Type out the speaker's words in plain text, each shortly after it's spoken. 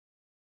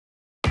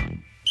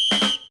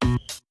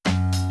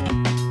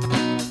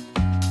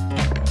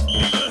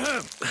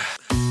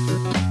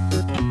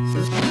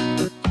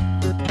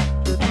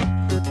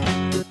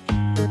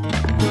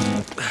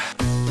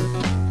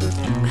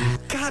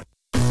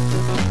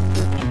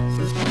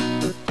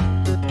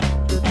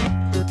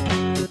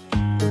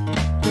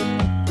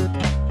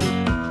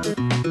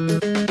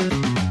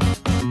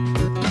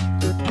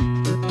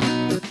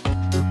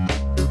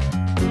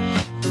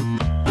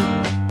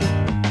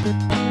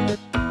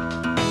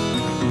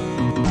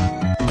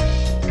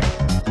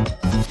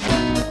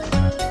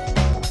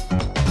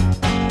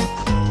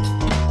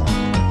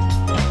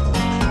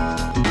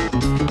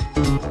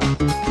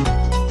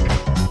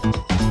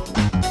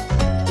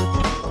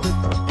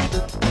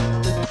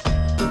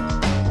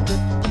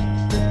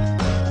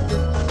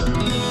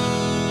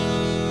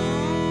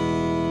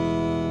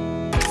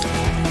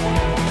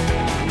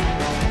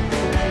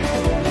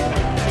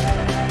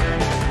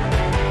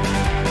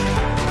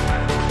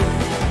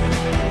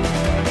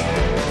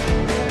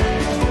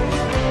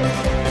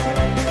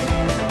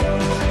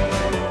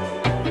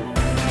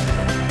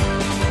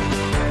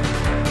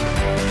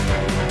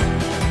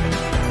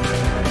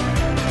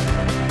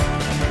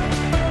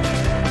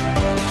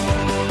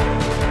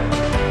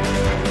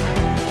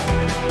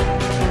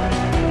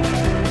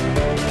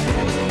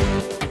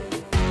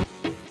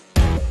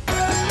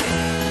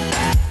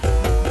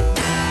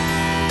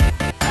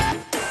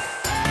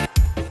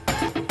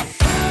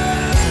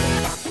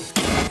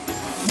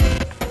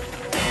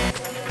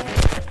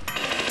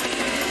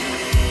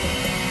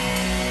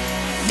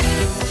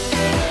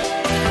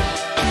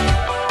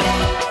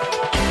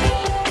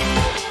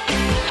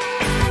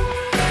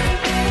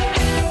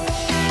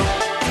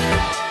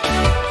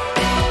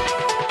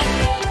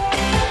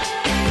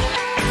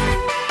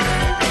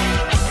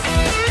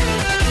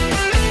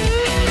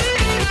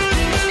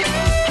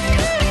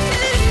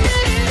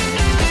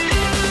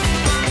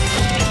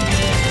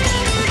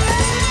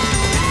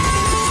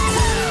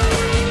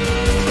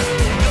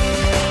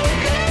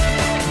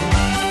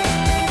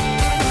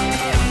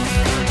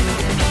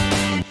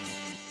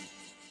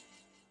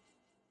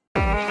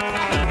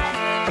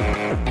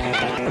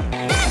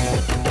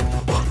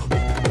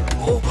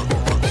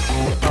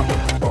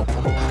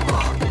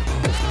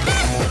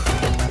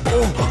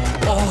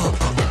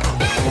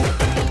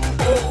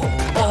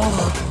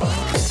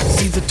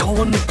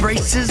one with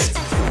braces.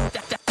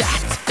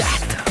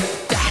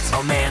 That's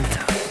a man.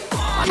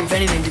 I'd give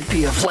anything to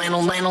be a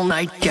flannel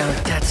nightgown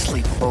at that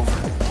sleepover.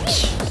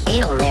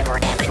 It'll never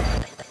happen.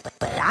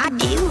 But I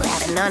do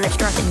have an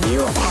uninstructed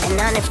view of having an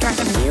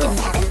uninstructed view of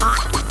having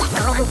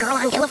girl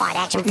on amplified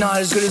action. Not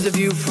as good as the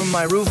view from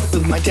my roof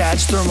with my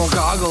dad's thermal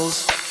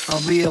goggles.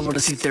 I'll be able to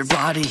see their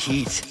body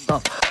heat.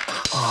 Oh,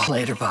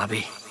 later,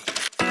 Bobby.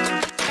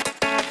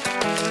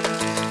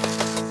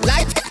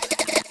 Lights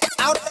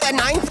out at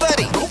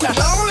 9:30.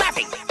 No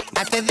laughing.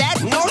 After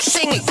that, no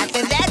singing.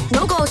 After that,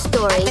 No ghost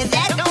story. after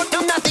that, don't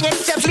do nothing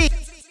except sleep.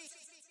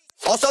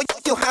 Also,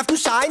 you have to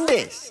sign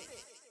this.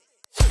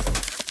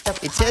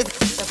 It says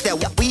that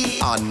we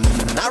are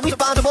not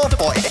responsible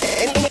for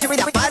any injury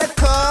that might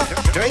occur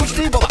during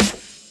sleepover.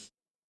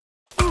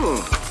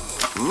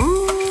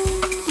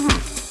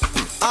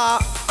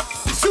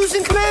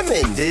 Susan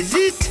Clement, is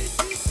it?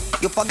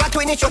 You forgot to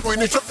initial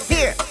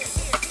here.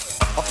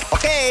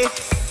 Okay,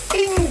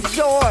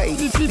 enjoy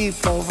the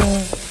sleepover.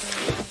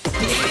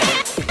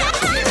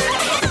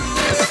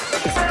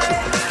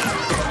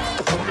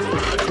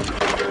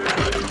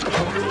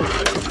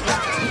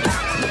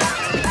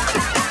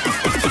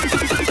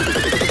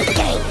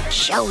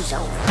 Show's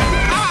over.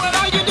 What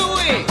are you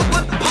doing?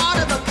 What part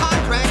of the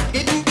contract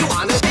didn't you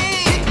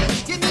understand?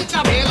 Give me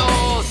some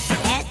pillows.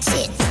 That's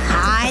it.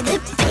 Hide the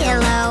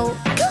pillow.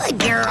 Good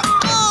girl.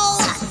 Oh!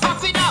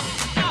 Pop it up.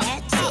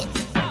 That's it.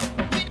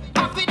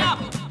 Pop it up.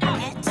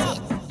 That's it.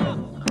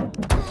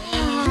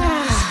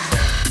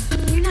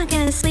 You're not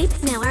gonna sleep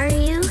now, are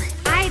you?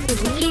 I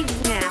believe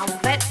now,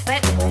 but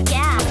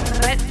yeah,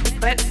 but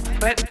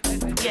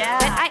yeah.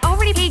 But I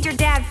already paid your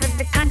dad for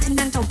the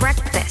continental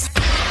breakfast.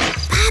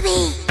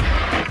 Bobby!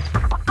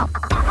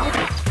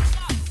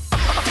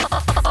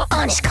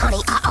 Honest,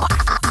 Connie,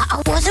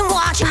 I wasn't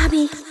watching.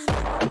 Bobby,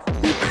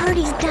 my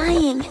party's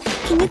dying.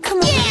 Can you come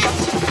over?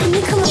 Yes! Can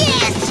you come over?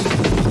 Yes!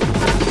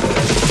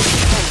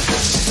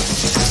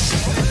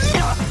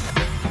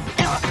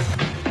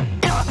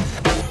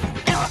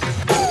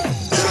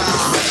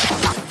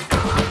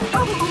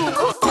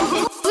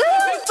 Woo,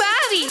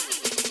 Bobby!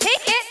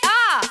 Take it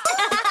off!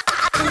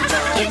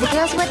 Give the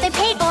girls what they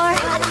paid for.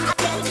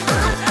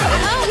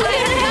 Oh,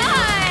 good God!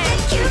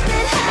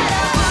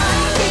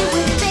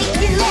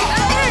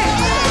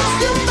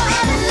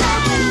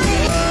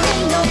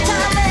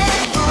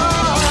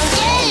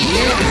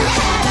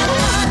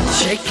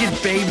 Shake it,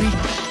 baby.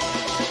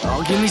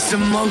 Oh, give me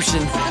some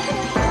motion.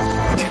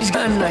 He's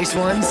got nice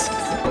ones.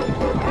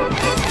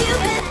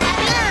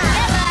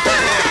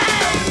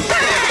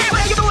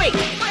 What are you doing?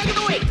 What are you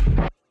doing?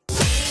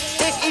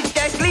 This is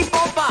the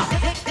sleepover.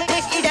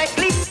 This is a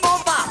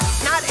sleepover.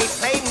 Not a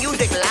play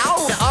music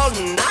loud all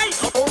night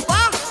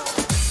over.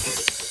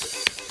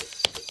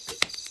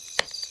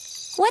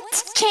 What's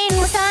Chain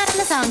Without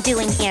the Song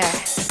doing here?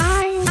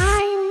 I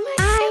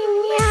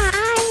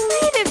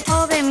might have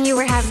told him you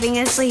were having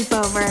a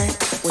sleepover.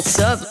 What's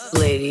up,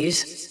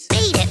 ladies?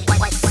 Beat it like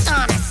what's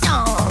on a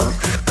song.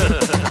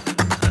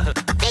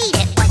 Beat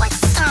it like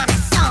what's on a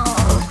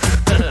song.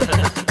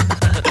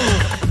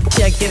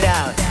 Check it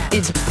out.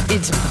 It's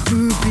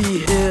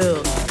Booby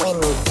Hill. When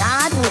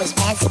God was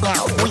passing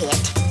out wit,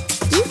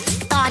 you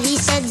thought he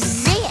said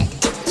zit.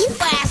 You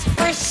asked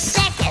for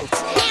seconds.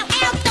 Now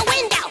out the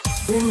window.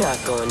 We're not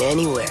going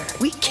anywhere.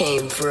 We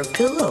came for a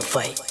pillow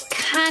fight.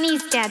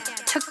 Connie's dad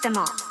took them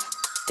all.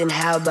 Then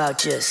how about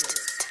just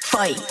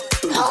fight?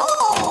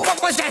 Oh!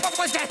 What was that? What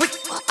was that?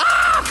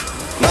 Ah!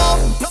 No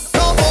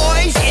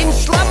boys in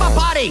slumber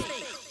party.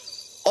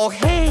 Oh,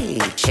 hey,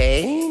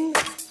 Chain.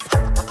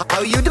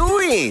 How you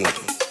doing?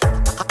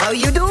 How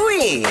you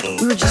doing?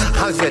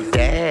 How's your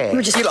dad? We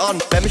were just still on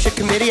membership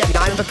committee at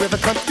Diamond River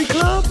Country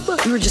Club.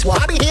 We were just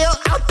Bobby Hill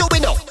out the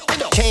window.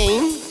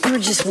 Chain. We were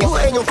just You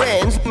and your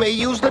friends may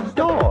use the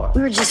door.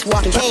 We were just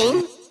walking.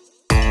 Chain.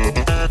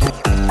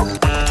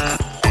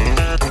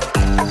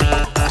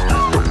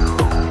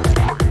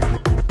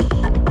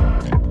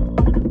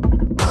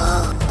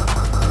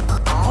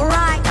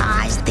 Alright,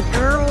 guys, the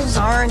girls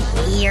aren't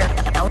here.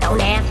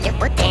 Don't have to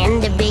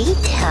pretend to be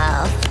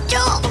tough.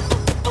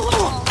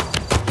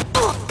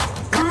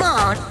 Come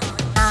on,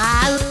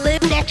 I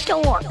live next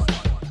door.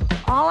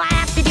 All I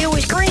have to do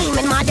is scream,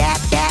 and my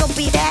dad'll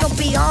be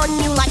on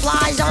you like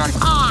lies on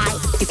pie.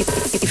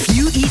 If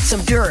you eat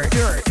some dirt,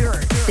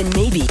 then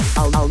maybe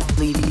I'll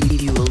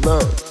leave you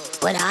alone.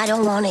 But I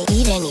don't want to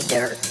eat any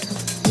dirt.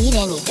 Eat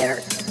any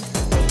dirt.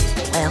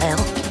 Well,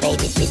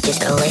 maybe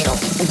just a little.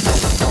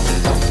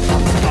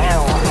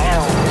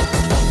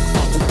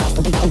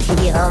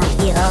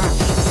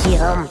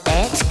 Yum.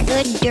 That's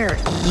good dirt.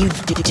 You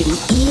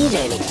didn't eat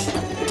any.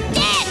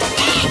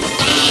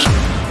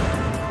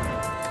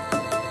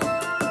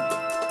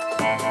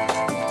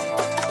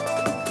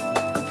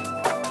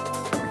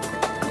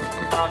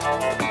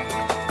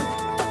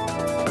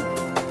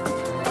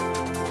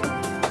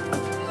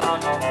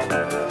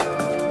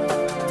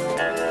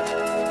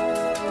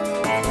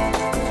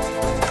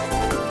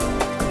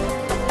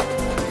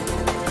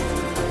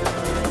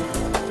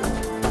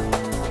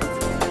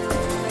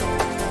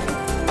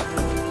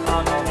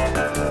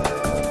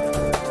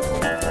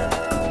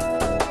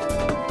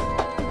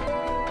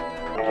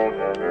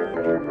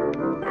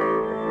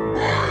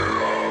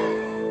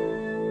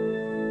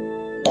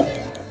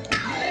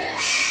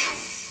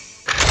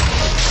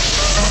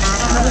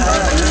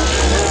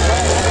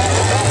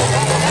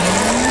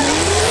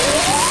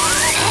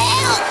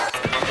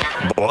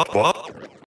 What?